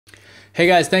Hey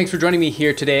guys, thanks for joining me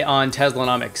here today on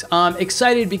Teslanomics. I'm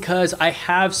excited because I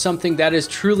have something that is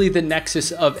truly the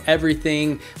nexus of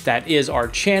everything that is our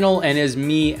channel and is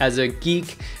me as a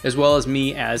geek, as well as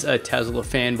me as a Tesla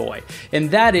fanboy.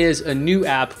 And that is a new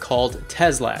app called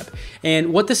Tezlab.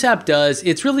 And what this app does,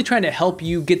 it's really trying to help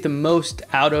you get the most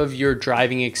out of your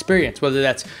driving experience, whether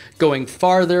that's going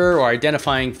farther or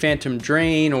identifying phantom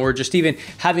drain or just even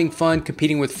having fun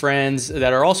competing with friends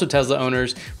that are also Tesla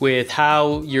owners with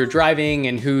how you're driving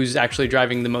and who's actually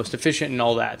driving the most efficient and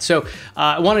all that. So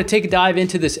I want to take a dive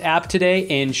into this app today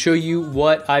and show you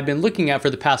what I've been looking at for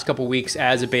the past couple weeks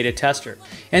as a beta tester.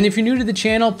 And if you're new to the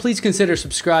channel, please consider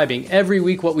subscribing. Every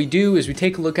week what we do is we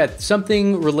take a look at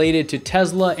something related to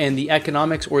Tesla and the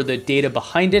economics or the data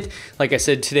behind it. Like I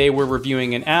said, today we're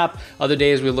reviewing an app. Other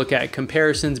days we look at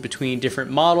comparisons between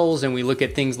different models and we look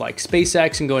at things like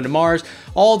SpaceX and going to Mars,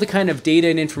 all the kind of data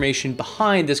and information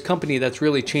behind this company that's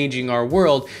really changing our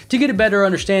world to get a better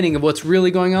understanding of what's really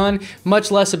going on,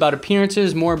 much less about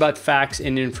appearances, more about facts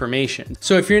and information.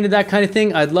 So if you're into that kind of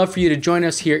thing, I'd love for you to join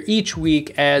us here each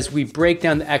week as we break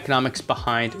down the economics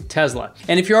behind Tesla.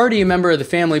 And if you're already a member of the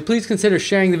family, please consider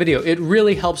sharing the video. It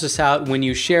really helps us out when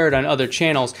you share it on other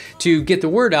channels to get the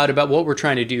word out about what we're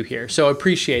trying to do here. So I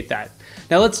appreciate that.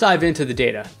 Now let's dive into the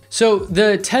data. So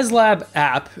the Tezlab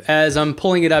app, as I'm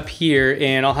pulling it up here,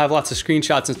 and I'll have lots of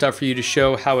screenshots and stuff for you to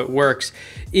show how it works,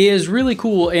 is really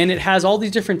cool. And it has all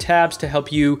these different tabs to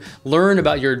help you learn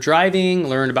about your driving,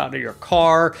 learn about your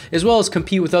car, as well as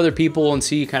compete with other people and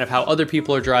see kind of how other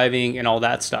people are driving and all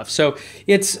that stuff. So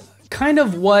it's kind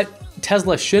of what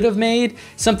Tesla should have made,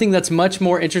 something that's much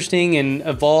more interesting and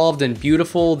evolved and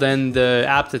beautiful than the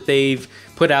app that they've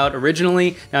put out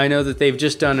originally. Now I know that they've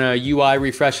just done a UI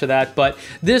refresh of that, but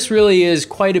this really is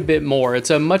quite a bit more.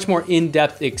 It's a much more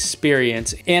in-depth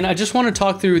experience. And I just want to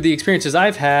talk through the experiences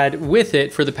I've had with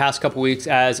it for the past couple weeks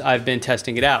as I've been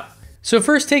testing it out. So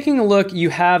first, taking a look, you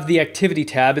have the activity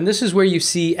tab, and this is where you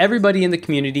see everybody in the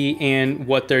community and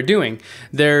what they're doing.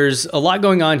 There's a lot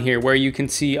going on here where you can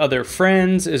see other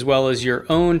friends as well as your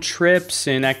own trips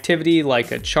and activity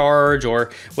like a charge or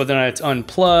whether or not it's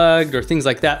unplugged or things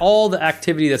like that. All the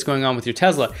activity that's going on with your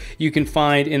Tesla you can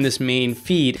find in this main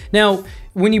feed. Now,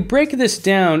 when you break this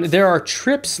down, there are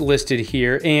trips listed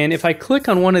here, and if I click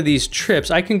on one of these trips,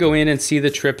 I can go in and see the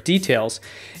trip details.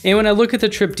 And when I look at the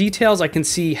trip details, I can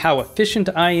see how efficient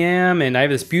I am, and I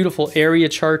have this beautiful area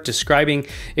chart describing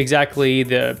exactly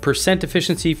the percent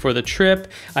efficiency for the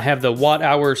trip. I have the watt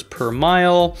hours per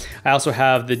mile. I also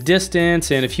have the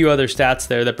distance and a few other stats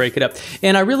there that break it up.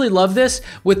 And I really love this,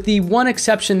 with the one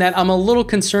exception that I'm a little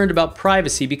concerned about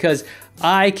privacy, because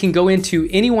I can go into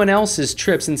anyone else's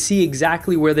trips and see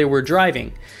exactly where they were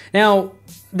driving. Now,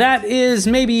 that is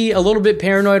maybe a little bit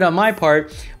paranoid on my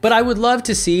part, but I would love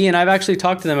to see, and I've actually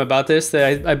talked to them about this,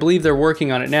 that I believe they're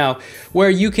working on it now, where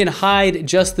you can hide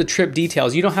just the trip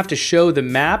details. You don't have to show the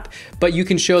map, but you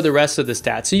can show the rest of the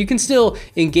stats. So you can still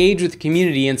engage with the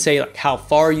community and say like how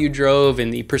far you drove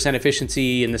and the percent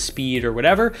efficiency and the speed or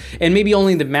whatever, and maybe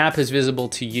only the map is visible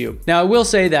to you. Now I will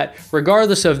say that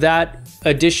regardless of that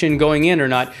addition going in or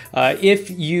not, if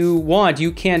you want,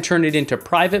 you can turn it into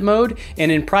private mode,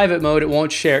 and in private mode it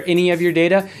won't share any of your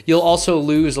data. You'll also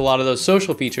lose a lot of those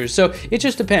social features. So it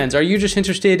just depends. Are you just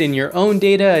interested in your own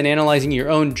data and analyzing your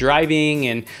own driving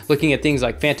and looking at things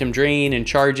like phantom drain and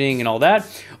charging and all that?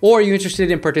 Or are you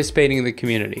interested in participating in the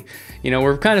community? You know,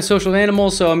 we're kind of social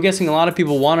animals, so I'm guessing a lot of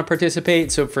people want to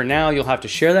participate. So for now, you'll have to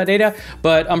share that data,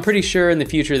 but I'm pretty sure in the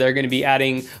future, they're going to be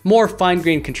adding more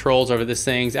fine-grained controls over these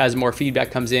things as more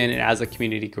feedback comes in and as the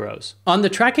community grows. On the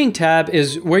tracking tab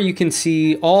is where you can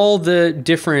see all the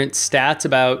different stats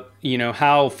about, you know,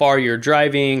 how far you're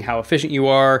driving, how efficient you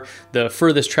are, the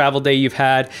furthest travel day you've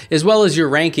had, as well as your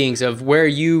rankings of where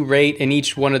you rate in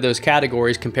each one of those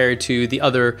categories compared to the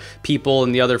other people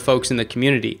and the other folks in the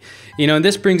community. You know, and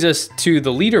this brings us to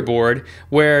the leaderboard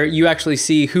where you actually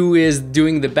see who is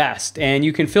doing the best. And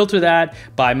you can filter that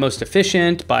by most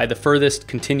efficient, by the furthest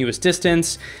continuous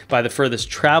distance, by the furthest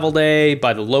travel day,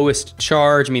 by the lowest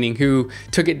charge, meaning who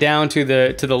took it down to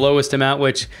the lowest amount,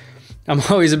 which I'm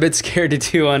always a bit scared to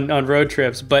do on road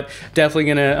trips, but definitely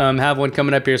gonna have one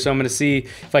coming up here, so I'm gonna see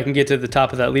if I can get to the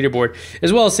top of that leaderboard,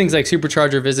 as well as things like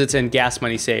supercharger visits and gas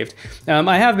money saved.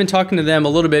 I have been talking to them a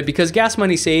little bit because gas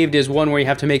money saved is one where you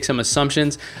have to make some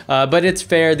assumptions, but it's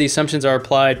fair. The assumptions are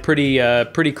applied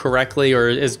pretty correctly, or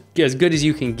as good as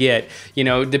you can get, you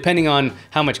know, depending on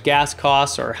how much gas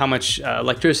costs or how much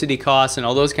electricity costs and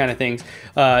all those kind of things.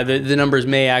 The numbers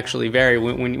may actually vary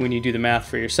when you do the math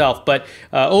for yourself, but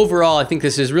overall, overall, I think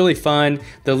this is really fun.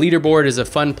 The leaderboard is a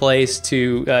fun place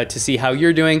to see how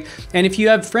you're doing. And if you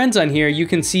have friends on here, you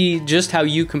can see just how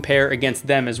you compare against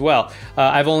them as well.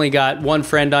 I've only got one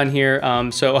friend on here,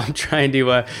 so I'm trying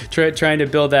to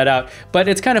build that out. But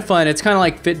it's kind of fun. It's kind of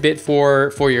like Fitbit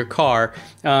for your car,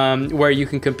 where you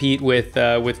can compete with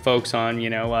folks on, you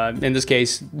know, in this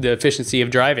case, the efficiency of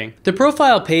driving. The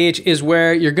profile page is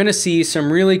where you're going to see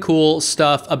some really cool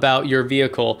stuff about your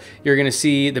vehicle. You're going to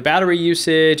see the battery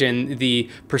usage and the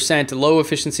percent low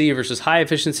efficiency versus high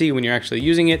efficiency when you're actually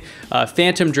using it.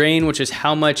 Phantom drain, which is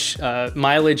how much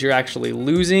mileage you're actually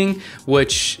losing,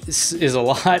 which is a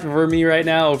lot for me right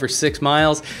now, over 6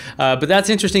 miles. But that's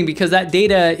interesting because that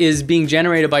data is being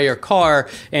generated by your car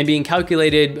and being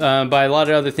calculated by a lot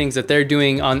of other things that they're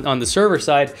doing on the server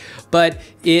side, but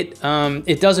it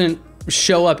doesn't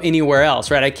show up anywhere else,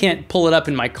 right? I can't pull it up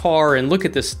in my car and look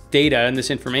at this data and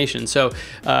this information. So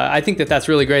I think that that's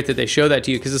really great that they show that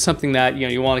to you, because it's something that, you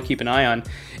know, you want to keep an eye on.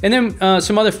 And then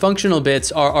some other functional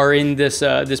bits are in this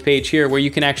this page here, where you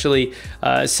can actually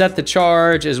set the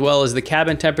charge as well as the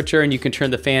cabin temperature, and you can turn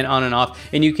the fan on and off,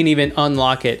 and you can even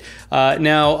unlock it.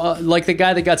 Now, like the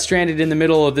guy that got stranded in the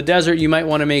middle of the desert, you might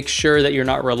want to make sure that you're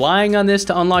not relying on this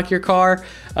to unlock your car.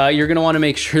 You're going to want to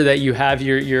make sure that you have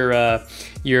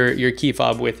your key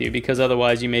fob with you, because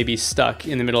otherwise you may be stuck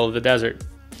in the middle of the desert.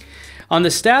 On the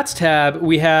stats tab,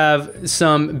 we have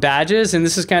some badges, and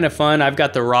this is kind of fun. I've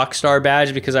got the Rockstar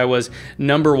badge because I was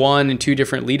 #1 in 2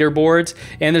 different leaderboards,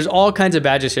 and there's all kinds of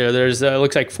badges here. There's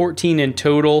looks like 14 in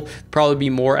total, probably be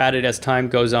more added as time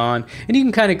goes on. And you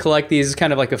can kind of collect these. It's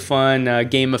kind of like a fun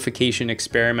gamification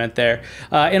experiment there.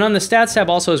 And on the stats tab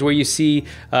also is where you see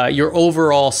your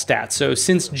overall stats. So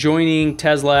since joining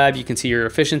Teslab, you can see your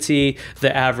efficiency,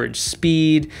 the average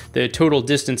speed, the total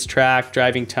distance tracked,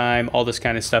 driving time, all this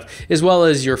kind of stuff, as well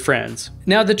as your friends.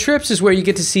 Now the trips is where you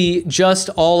get to see just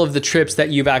all of the trips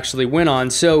that you've actually went on.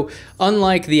 So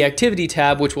unlike the activity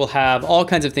tab, which will have all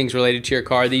kinds of things related to your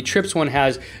car, the trips one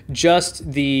has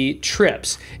just the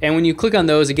trips. And when you click on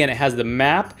those, again, it has the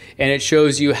map and it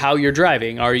shows you how you're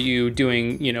driving. Are you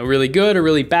doing, you know, really good or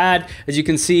really bad? As you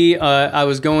can see, I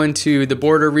was going to the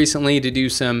border recently to do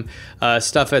some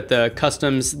stuff at the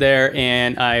customs there,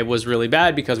 and I was really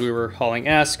bad because we were hauling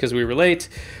ass because we were late.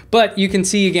 But you can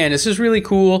see, again, this is really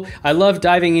cool. I love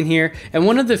diving in here. And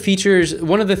one of the features,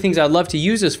 one of the things I'd love to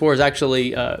use this for is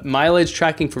actually mileage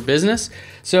tracking for business.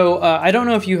 So I don't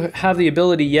know if you have the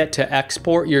ability yet to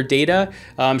export your data.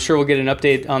 I'm sure we'll get an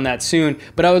update on that soon.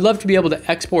 But I would love to be able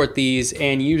to export these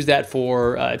and use that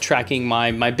for tracking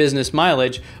my business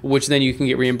mileage, which then you can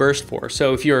get reimbursed for.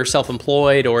 So if you're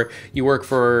self-employed or you work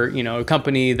for, you know, a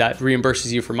company that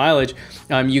reimburses you for mileage,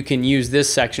 you can use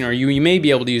this section, or you may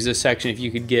be able to use this section if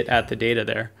you could get at the data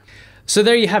there. So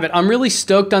there you have it. I'm really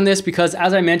stoked on this because,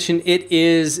 as I mentioned, it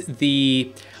is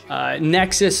the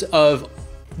nexus of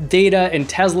data and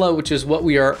Tesla, which is what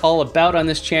we are all about on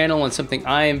this channel and something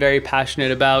I am very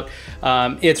passionate about.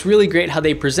 It's really great how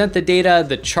they present the data,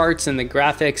 the charts and the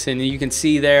graphics, and you can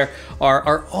see there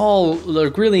are all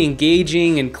really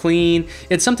engaging and clean.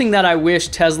 It's something that I wish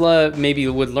Tesla maybe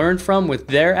would learn from with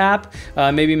their app,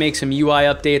 maybe make some UI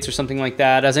updates or something like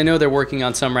that, as I know they're working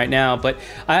on some right now. But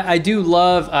I do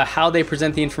love how they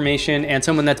present the information, and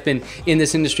someone that's been in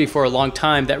this industry for a long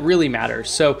time, that really matters.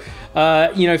 So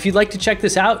you know, if you'd like to check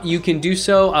this out, you can do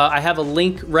so. I have a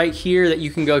link right here that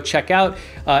you can go check out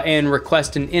and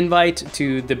request an invite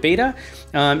to the beta.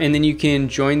 And then you can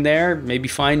join there, maybe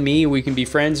find me, we can be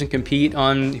friends and compete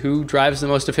on who drives the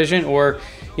most efficient. Or,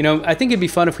 you know, I think it'd be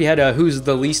fun if we had a who's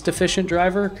the least efficient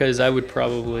driver, because I would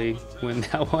probably win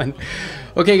that one.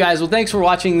 Okay guys, well, thanks for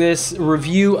watching this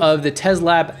review of the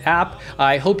Teslab app.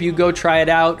 I hope you go try it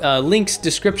out. Links,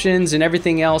 descriptions, and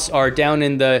everything else are down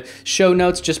in the show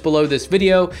notes just below this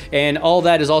video, and all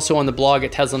that is also on the blog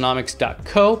at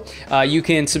teslanomics.co. You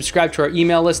can subscribe to our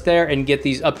email list there and get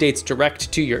these updates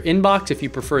direct to your inbox if you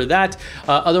prefer that.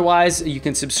 Otherwise, you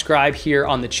can subscribe here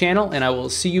on the channel, and I will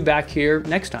see you back here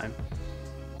next time.